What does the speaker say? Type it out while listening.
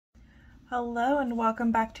Hello and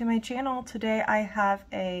welcome back to my channel. Today I have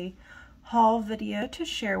a haul video to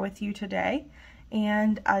share with you today,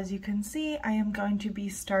 and as you can see I am going to be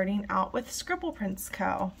starting out with Scribble Prints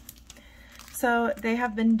Co. So they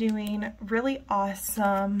have been doing really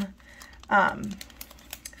awesome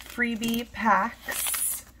freebie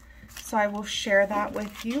packs, so I will share that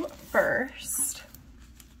with you first.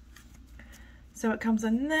 So it comes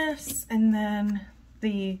in this, and then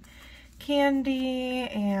the candy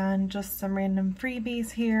and just some random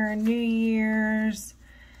freebies here, New Year's,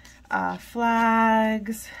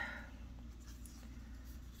 flags,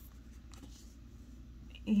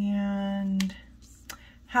 and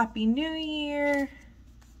Happy New Year,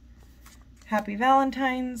 Happy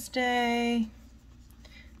Valentine's Day,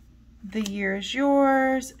 The Year is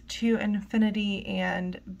Yours, To Infinity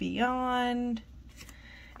and Beyond,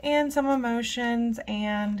 and some emotions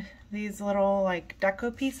and these little like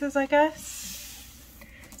deco pieces, I guess.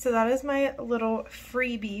 So that is my little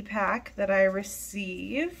freebie pack that I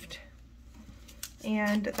received,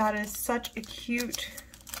 and that is such a cute,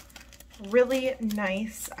 really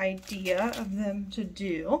nice idea of them to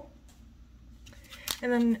do.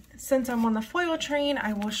 And then since I'm on the foil train,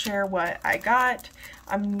 I will share what I got.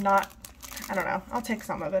 I don't know, I'll take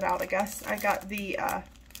some of it out, I guess. I got the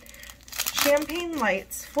Champagne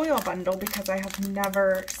Lights foil bundle because I have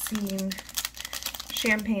never seen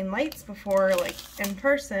champagne lights before, like in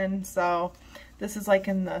person. So this is like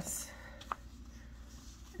in this,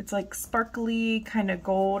 it's like sparkly kind of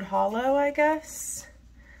gold hollow, I guess,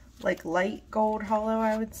 like light gold hollow,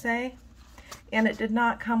 I would say. And it did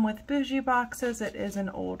not come with bougie boxes. It is an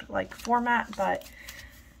old like format, but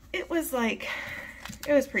it was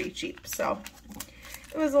pretty cheap, so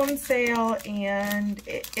it was on sale and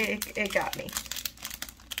it got me.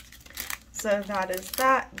 So that is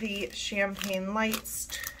that, the Champagne Lights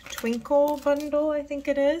Twinkle bundle, I think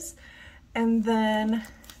it is. And then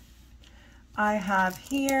I have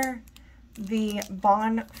here the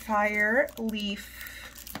Bonfire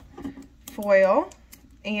Leaf foil,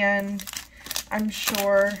 and I'm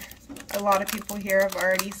sure a lot of people here have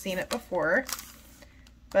already seen it before,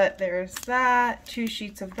 but there's that, 2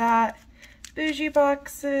 sheets of that, bougie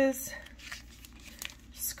boxes,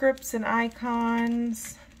 scripts and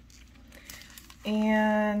icons,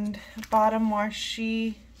 and bottom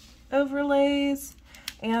washi overlays.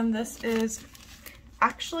 And this is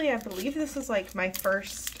actually, I believe this is like my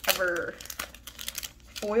first ever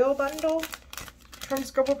foil bundle from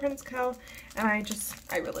Scribble Prints Co. And I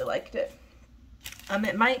really liked it.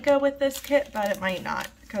 It might go with this kit, but it might not,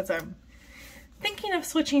 because I'm thinking of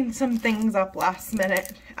switching some things up last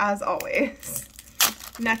minute, as always.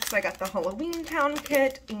 Next, I got the Halloween Town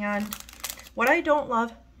kit, and what I don't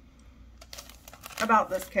love about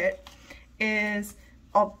this kit is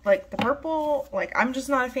all like the purple. Like, I'm just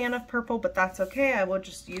not a fan of purple, but that's okay. I will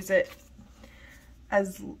just use it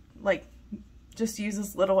as just use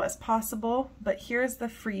as little as possible. But here's the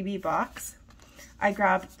freebie box. I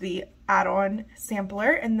grabbed the add-on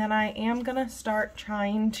sampler, and then I am gonna start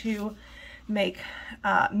trying to make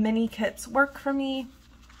mini kits work for me.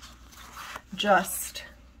 Just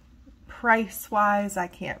price wise, I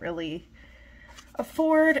can't really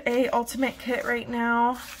afford a ultimate kit right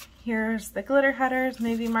now. Here's the glitter headers,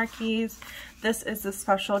 movie marquees. This is the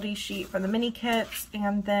specialty sheet for the mini kits,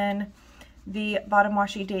 and then the bottom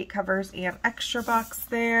washi date covers and extra box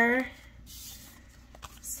there.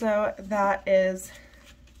 So that is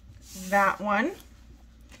that one.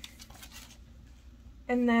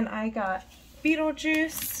 And then I got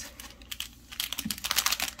Beetlejuice,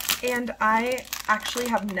 and I actually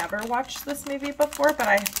have never watched this movie before, but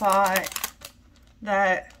I thought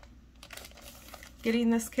that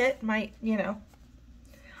getting this kit might, you know,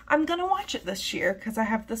 I'm gonna watch it this year because I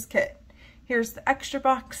have this kit. Here's the extra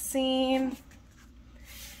box scene.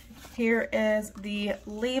 Here is the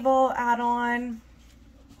label add-on.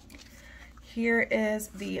 Here is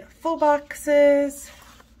the full boxes,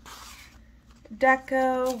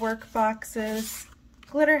 deco, work boxes,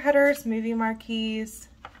 glitter headers, movie marquees,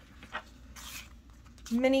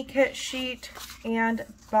 mini kit sheet, and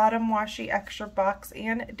bottom washi extra box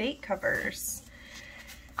and date covers.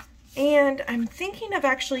 And I'm thinking of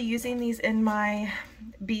actually using these in my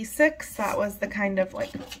B6. That was the kind of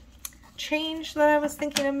like change that I was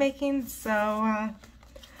thinking of making, so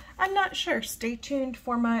I'm not sure. Stay tuned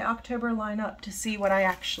for my October lineup to see what I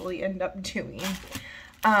actually end up doing.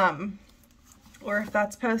 Or if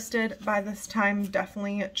that's posted by this time,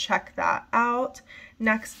 definitely check that out.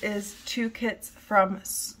 Next is 2 kits from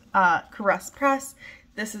Caress Press.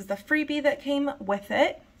 This is the freebie that came with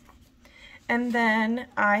it. And then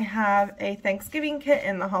I have a Thanksgiving kit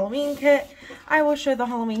and the Halloween kit. I will show the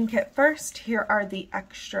Halloween kit first. Here are the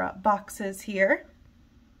extra boxes here.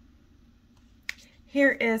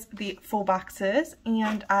 Here is the full boxes,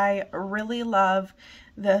 and I really love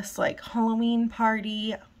this like Halloween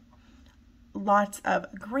party. Lots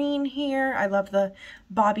of green here. I love the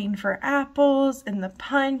bobbing for apples and the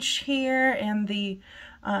punch here and the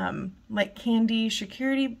like candy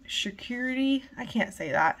charcuterie. I can't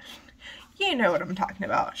say that. You know what I'm talking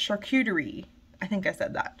about. Charcuterie. I think I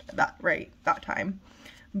said that right that time.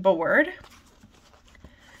 Board.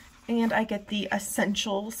 And I get the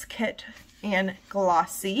essentials kit and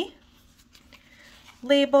glossy.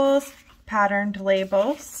 Labels, patterned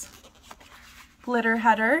labels, glitter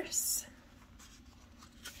headers,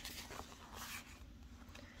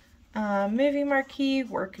 movie marquee,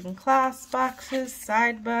 working class boxes,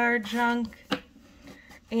 sidebar junk,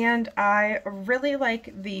 and I really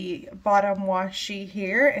like the bottom washi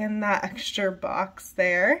here and that extra box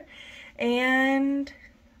there, and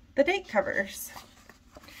the date covers.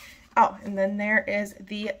 Oh, and then there is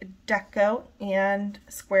the deco and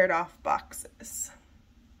squared off boxes.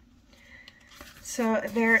 So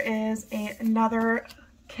there is another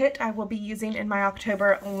kit I will be using in my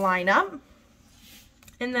October lineup.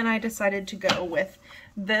 And then I decided to go with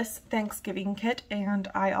this Thanksgiving kit, and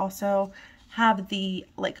I also have the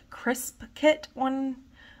like crisp kit on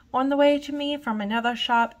the way to me from another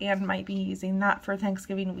shop, and might be using that for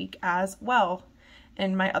Thanksgiving week as well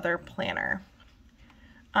in my other planner.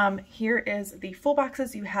 Here is the full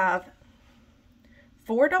boxes. You have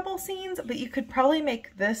 4 double scenes, but you could probably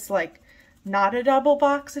make this like not a double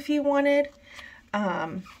box if you wanted.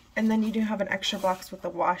 And then you do have an extra box with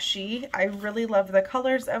the washi. I really love the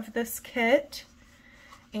colors of this kit,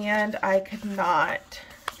 and I could not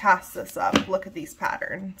pass this up. Look at these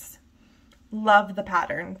patterns. Love the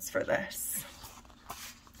patterns for this.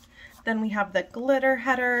 Then we have the glitter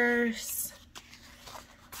headers,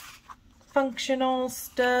 functional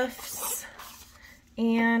stuffs,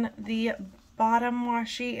 and the bottom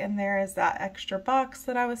washi, and there is that extra box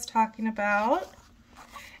that I was talking about.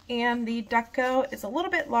 And the deco is a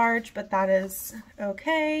little bit large, but that is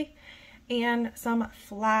okay. And some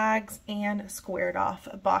flags and squared off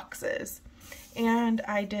boxes. And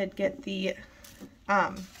I did get the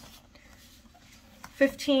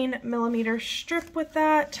 15mm strip with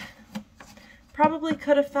that. Probably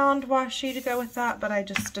could have found washi to go with that, but I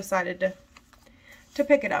just decided to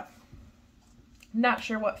pick it up. Not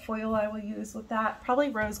sure what foil I will use with that. Probably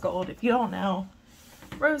rose gold. If you don't know,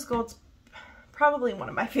 rose gold's probably one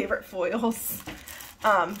of my favorite foils.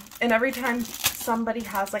 And every time somebody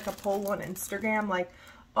has like a poll on Instagram, like,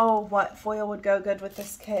 oh, what foil would go good with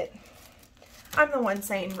this kit, I'm the one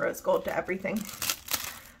saying rose gold to everything.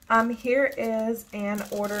 Here is an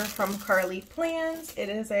order from Carly Plans. It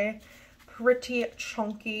is a pretty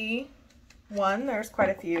chunky one. There's quite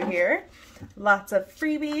a few here. Lots of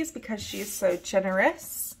freebies because she's so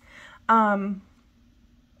generous.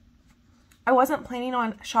 I wasn't planning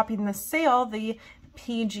on shopping the sale, the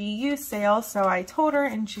PGU sale, so I told her,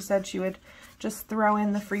 and she said she would just throw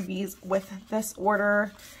in the freebies with this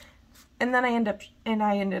order, and then I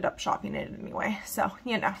ended up shopping it anyway. So,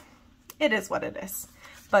 you know, it is what it is.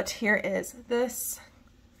 But here is this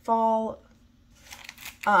fall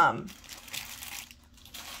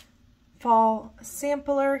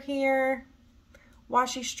sampler here,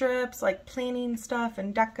 washi strips, like planning stuff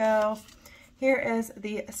and deco. Here is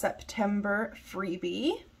the September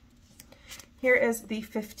freebie. Here is the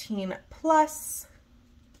 15 plus,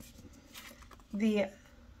 the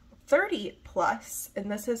 30 plus,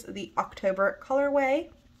 and this is the October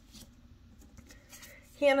colorway.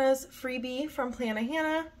 Hannah's freebie from Plana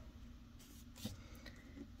Hannah,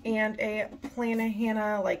 and a Plana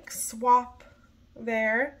Hannah like swap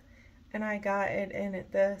there, and I got it in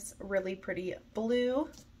this really pretty blue.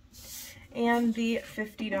 And the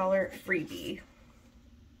 $50 freebie.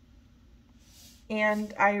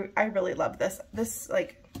 And I really love this. This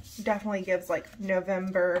like definitely gives like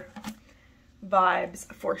November vibes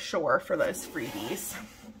for sure for those freebies.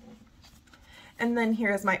 And then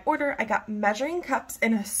here's my order. I got measuring cups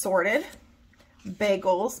and assorted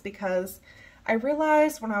bagels because I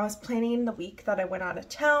realized when I was planning the week that I went out of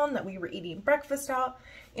town that we were eating breakfast out,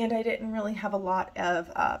 and I didn't really have a lot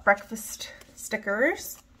of breakfast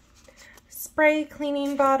stickers. Spray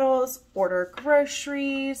cleaning bottles, order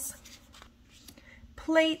groceries,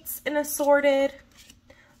 plates and assorted.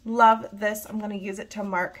 Love this. I'm going to use it to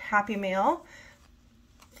mark Happy Mail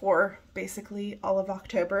for basically all of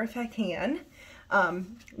October if I can.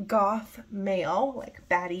 Goth mail, like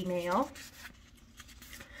baddie mail.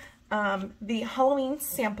 The Halloween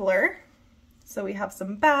sampler, So we have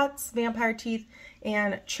some bats, vampire teeth,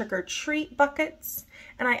 and trick-or-treat buckets.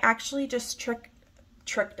 And I actually just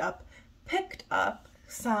picked up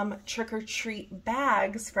some trick-or-treat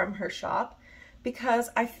bags from her shop because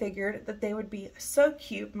I figured that they would be so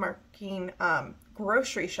cute marking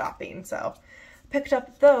grocery shopping. So picked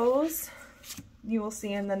up those. You will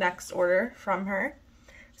see in the next order from her.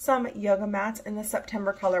 Some yoga mats in the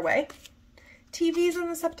September colorway. TVs in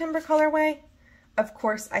the September colorway. Of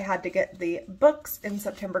course, I had to get the books in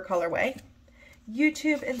September colorway.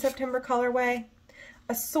 YouTube in September colorway.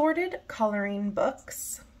 Assorted coloring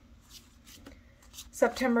books.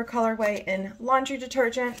 September colorway in laundry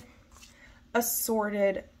detergent.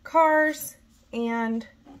 Assorted cars. And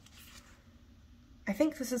I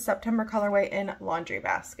think this is September colorway in laundry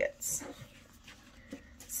baskets.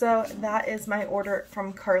 So that is my order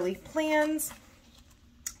from Carly Plans.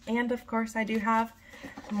 And of course I do have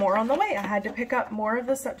more on the way. I had to pick up more of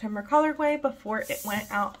the September colorway before it went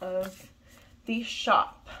out of the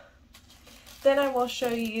shop. Then I will show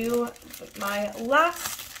you my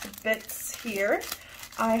last bits here.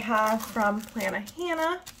 I have from Plana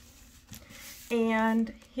Hannah.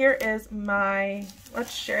 And here is my,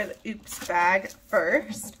 let's share the oops bag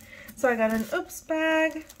first. So I got an oops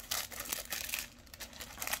bag.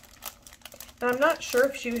 And I'm not sure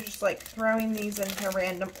if she was just like throwing these into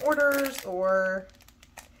random orders or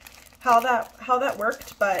how that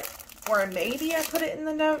worked, but, or maybe I put it in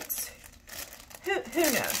the notes. Who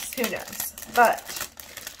knows, but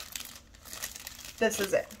this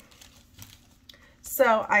is it.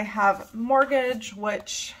 So I have mortgage,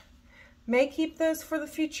 which may keep those for the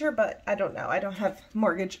future, but I don't know. I don't have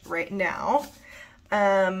mortgage right now.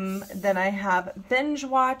 Then I have binge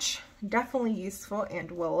watch, definitely useful and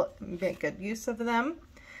will make good use of them.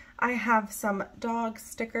 I have some dog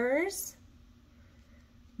stickers.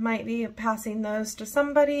 Might be passing those to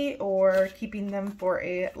somebody or keeping them for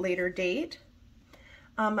a later date.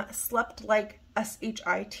 Slept Like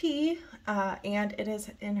S-H-I-T, and it is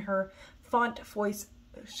in her font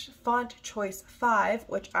choice 5,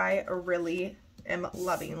 which I really am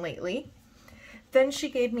loving lately. Then she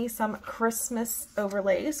gave me some Christmas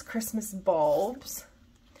overlays, Christmas bulbs.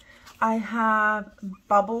 I have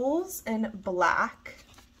bubbles in black.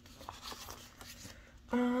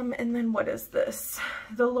 And then what is this?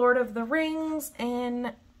 The Lord of the Rings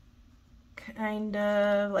in kind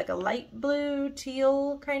of like a light blue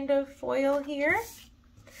teal kind of foil here.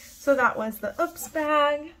 So that was the oops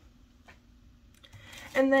bag.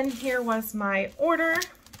 And then here was my order.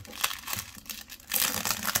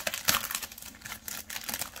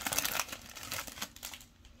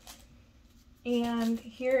 And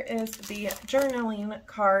here is the journaling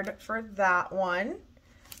card for that one.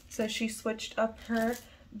 So she switched up her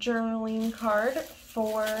journaling card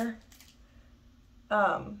for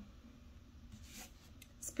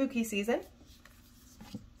spooky season.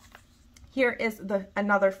 Here is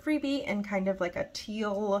another freebie in kind of like a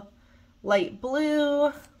teal light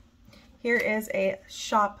blue. Here is a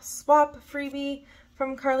shop swap freebie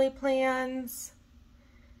from Carly Plans.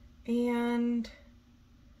 And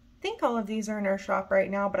I think all of these are in our shop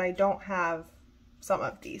right now, but I don't have some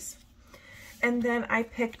of these. And then I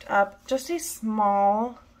picked up just a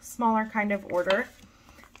smaller kind of order.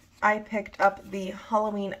 I picked up the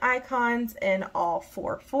Halloween icons in all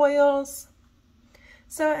 4 foils.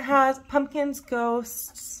 So it has pumpkins,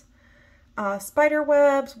 ghosts, spider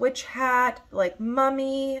webs, witch hat, like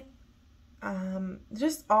mummy,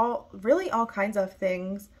 just really all kinds of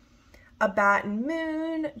things. A bat and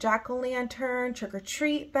moon, jack-o'-lantern,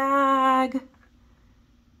 trick-or-treat bag.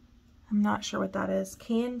 I'm not sure what that is.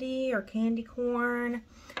 Candy or candy corn,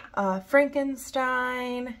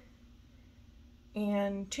 Frankenstein,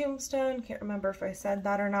 and tombstone. Can't remember if I said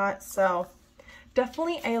that or not. So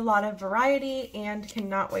definitely a lot of variety and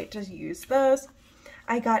cannot wait to use those.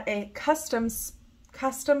 I got a custom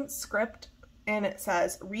script and it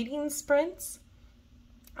says reading sprints.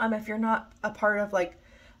 If you're not a part of like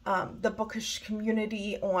the bookish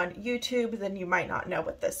community on YouTube, then you might not know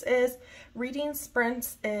what this is. Reading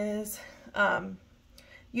sprints is a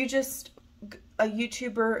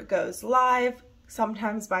YouTuber goes live,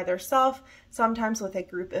 sometimes by themselves, sometimes with a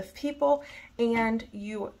group of people, and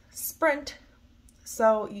you sprint.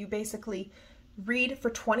 So you basically read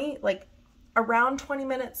for around 20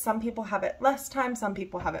 minutes. Some people have it less time, some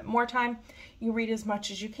people have it more time. You read as much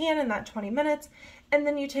as you can in that 20 minutes, and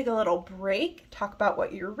then you take a little break, talk about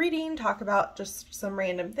what you're reading, talk about just some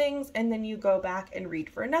random things, and then you go back and read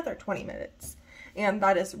for another 20 minutes. And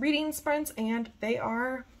that is reading sprints, and they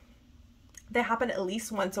happen at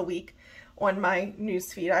least once a week on my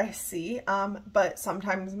newsfeed I see, but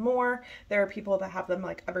sometimes more. There are people that have them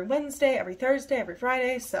like every Wednesday, every Thursday, every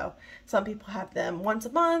Friday. So some people have them once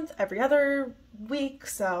a month, every other week.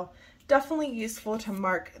 So definitely useful to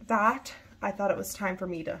mark that. I thought it was time for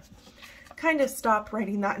me to kind of stop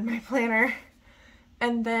writing that in my planner.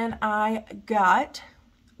 And then I got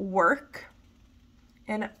work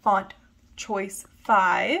in font choice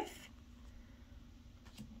 5.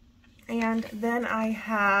 And then I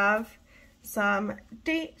have some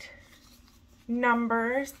date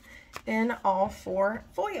numbers in all 4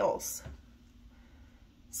 foils.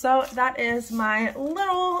 So that is my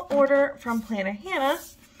little order from Planner Hannah.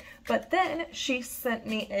 But then she sent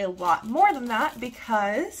me a lot more than that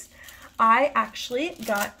because I actually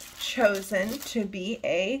got chosen to be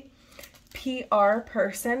a PR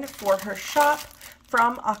person for her shop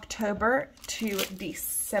from October to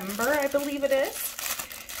December, I believe it is.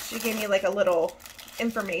 She gave me like a little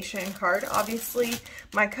information card. Obviously,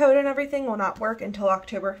 my code and everything will not work until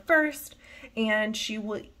October 1st, and she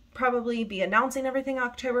will probably be announcing everything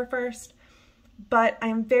October 1st. But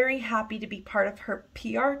I'm very happy to be part of her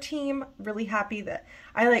PR team. Really happy that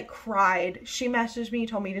I like cried. She messaged me,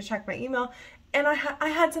 told me to check my email, and I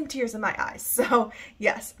had some tears in my eyes. So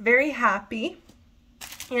yes, very happy.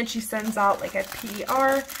 And she sends out like a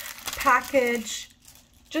PR package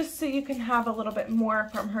just so you can have a little bit more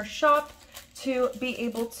from her shop to be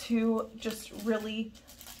able to just really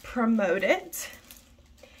promote it.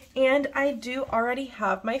 And I do already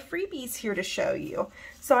have my freebies here to show you.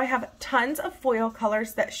 So I have tons of foil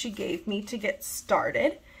colors that she gave me to get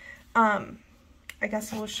started. I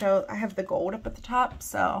guess we'll show, I have the gold up at the top,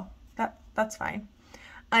 so that's fine.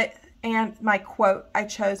 And my quote, I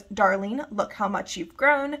chose, "Darlene, look how much you've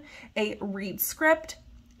grown," a read script,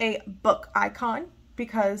 a book icon,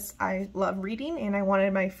 because I love reading and I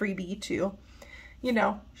wanted my freebie to, you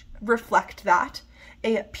know, reflect that,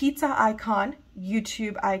 a pizza icon,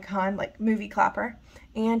 YouTube icon, like movie clapper,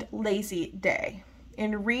 and lazy day.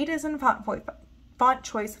 And read is in font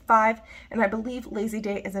choice 5, and I believe lazy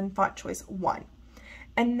day is in font choice 1.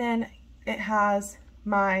 And then it has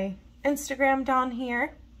my Instagram down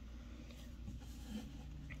here.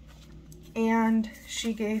 And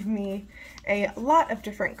she gave me a lot of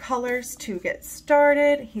different colors to get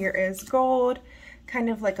started. Here is gold, kind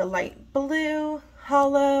of like a light blue,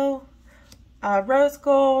 hollow, rose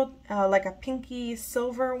gold, like a pinky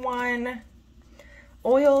silver one,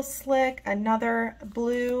 oil slick, another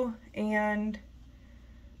blue, and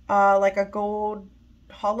like a gold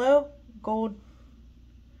hollow, gold,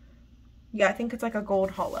 yeah, I think it's like a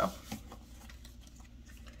gold hollow.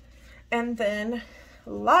 And then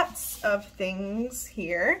lots of things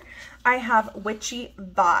here. I have witchy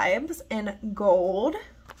vibes in gold,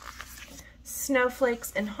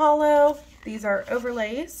 snowflakes in hollow. These are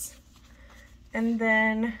overlays. And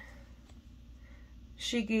then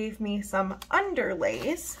she gave me some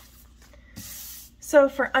underlays. So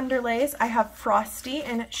for underlays, I have Frosty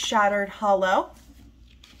in Shattered Hollow.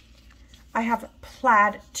 I have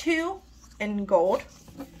Plaid 2 in gold.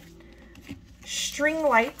 String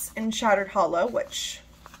Lights in Shattered Hollow, which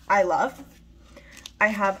I love. I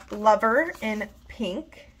have Lover in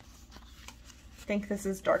pink. I think this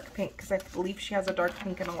is dark pink because I believe she has a dark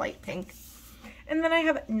pink and a light pink. And then I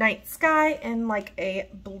have Night Sky in like a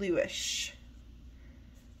bluish.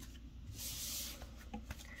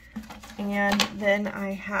 And then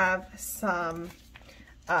I have some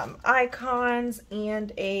icons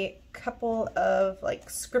and a couple of like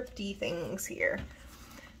scripty things here.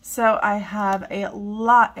 So I have a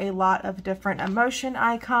lot of different emotion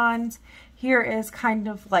icons. Here is kind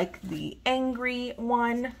of like the angry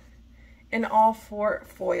one in all 4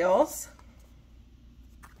 foils.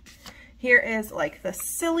 Here is like the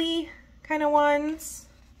silly kind of ones.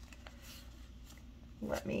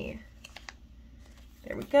 There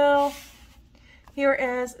we go. Here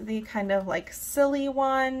is the kind of like silly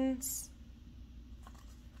ones.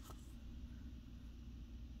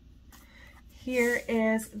 Here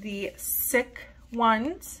is the sick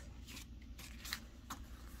ones.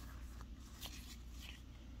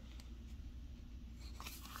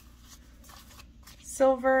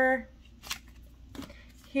 Silver.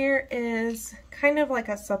 Here is kind of like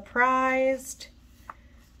a surprised,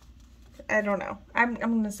 I don't know. I'm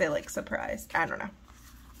going to say like surprised. I don't know.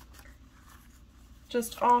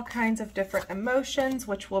 Just all kinds of different emotions,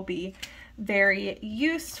 which will be very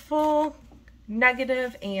useful.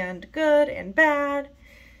 Negative and good and bad.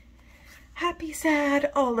 Happy, sad,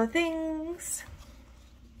 all the things.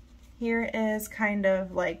 Here is kind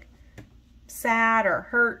of like sad or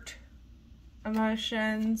hurt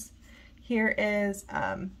emotions. Here is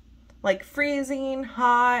like freezing,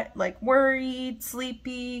 hot, like worried,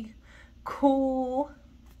 sleepy, cool.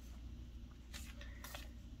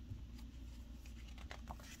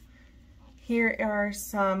 Here are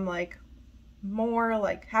some like more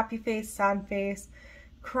like happy face, sad face,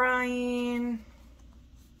 crying.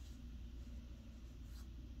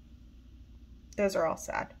 Those are all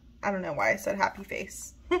sad. I don't know why I said happy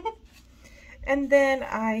face. And then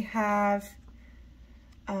I have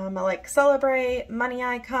like celebrate, money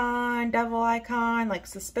icon, devil icon, like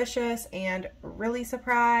suspicious and really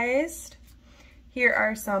surprised. Here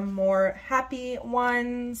are some more happy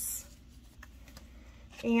ones.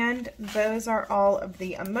 And those are all of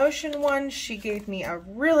the emotion ones. She gave me a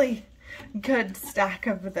really good stack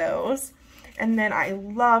of those. And then I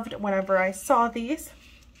loved whenever I saw these.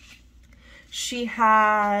 She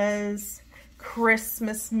has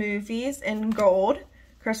Christmas movies in gold,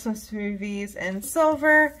 Christmas movies in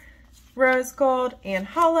silver, rose gold, and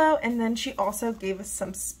hollow. And then she also gave us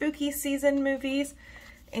some spooky season movies.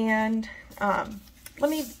 And let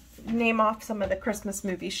me name off some of the Christmas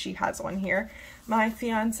movies she has on here. My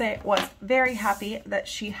fiance was very happy that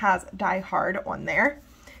she has Die Hard on there.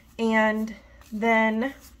 And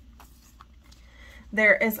then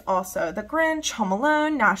there is also The Grinch, Home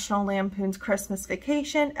Alone, National Lampoon's Christmas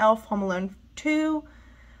Vacation, Elf, Home Alone 2,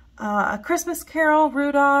 A Christmas Carol,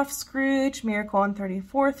 Rudolph, Scrooge, Miracle on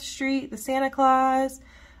 34th Street, The Santa Claus,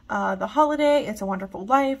 The Holiday, It's a Wonderful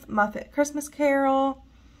Life, Muppet Christmas Carol,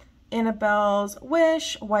 Annabelle's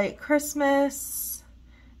Wish, White Christmas,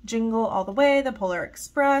 Jingle All the Way, The Polar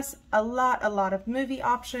Express, a lot of movie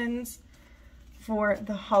options for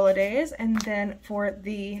the holidays. And then for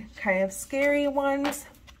the kind of scary ones,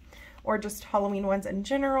 or just Halloween ones in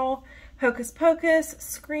general, Hocus Pocus,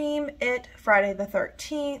 Scream, It, Friday the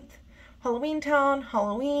 13th, Halloween Town,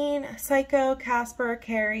 Halloween, Psycho, Casper,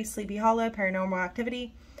 Carrie, Sleepy Hollow, Paranormal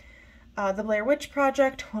Activity, The Blair Witch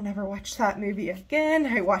Project. We'll never watch that movie again.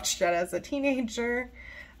 I watched it as a teenager.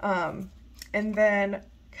 And then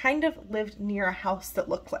kind of lived near a house that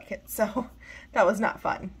looked like it, so that was not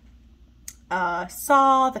fun.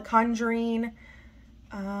 Saw, The Conjuring,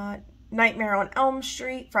 Nightmare on Elm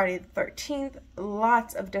Street, Friday the 13th,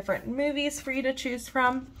 lots of different movies for you to choose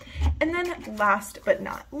from. And then last but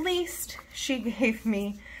not least, she gave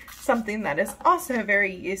me something that is also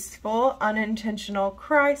very useful, Unintentional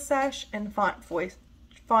Cry Sesh and Font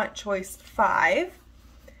Choice 5.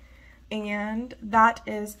 And that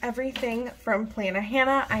is everything from Plana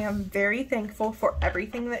Hannah. I am very thankful for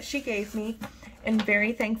everything that she gave me, and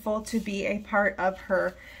very thankful to be a part of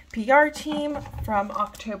her PR team from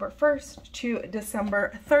October 1st to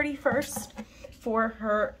December 31st for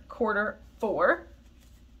her quarter 4.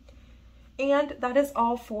 And that is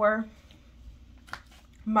all for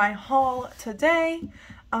my haul today.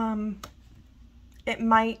 It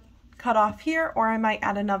might cut off here, or I might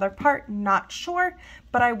add another part, not sure,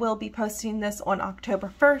 but I will be posting this on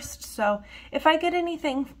October 1st. So if I get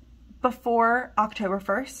anything before October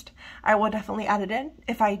 1st, I will definitely add it in.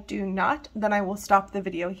 If I do not, then I will stop the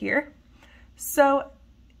video here. So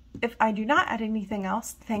if I do not add anything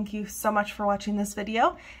else, thank you so much for watching this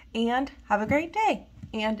video, and have a great day.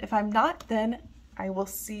 And if I'm not, then I will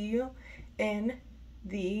see you in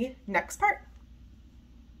the next part.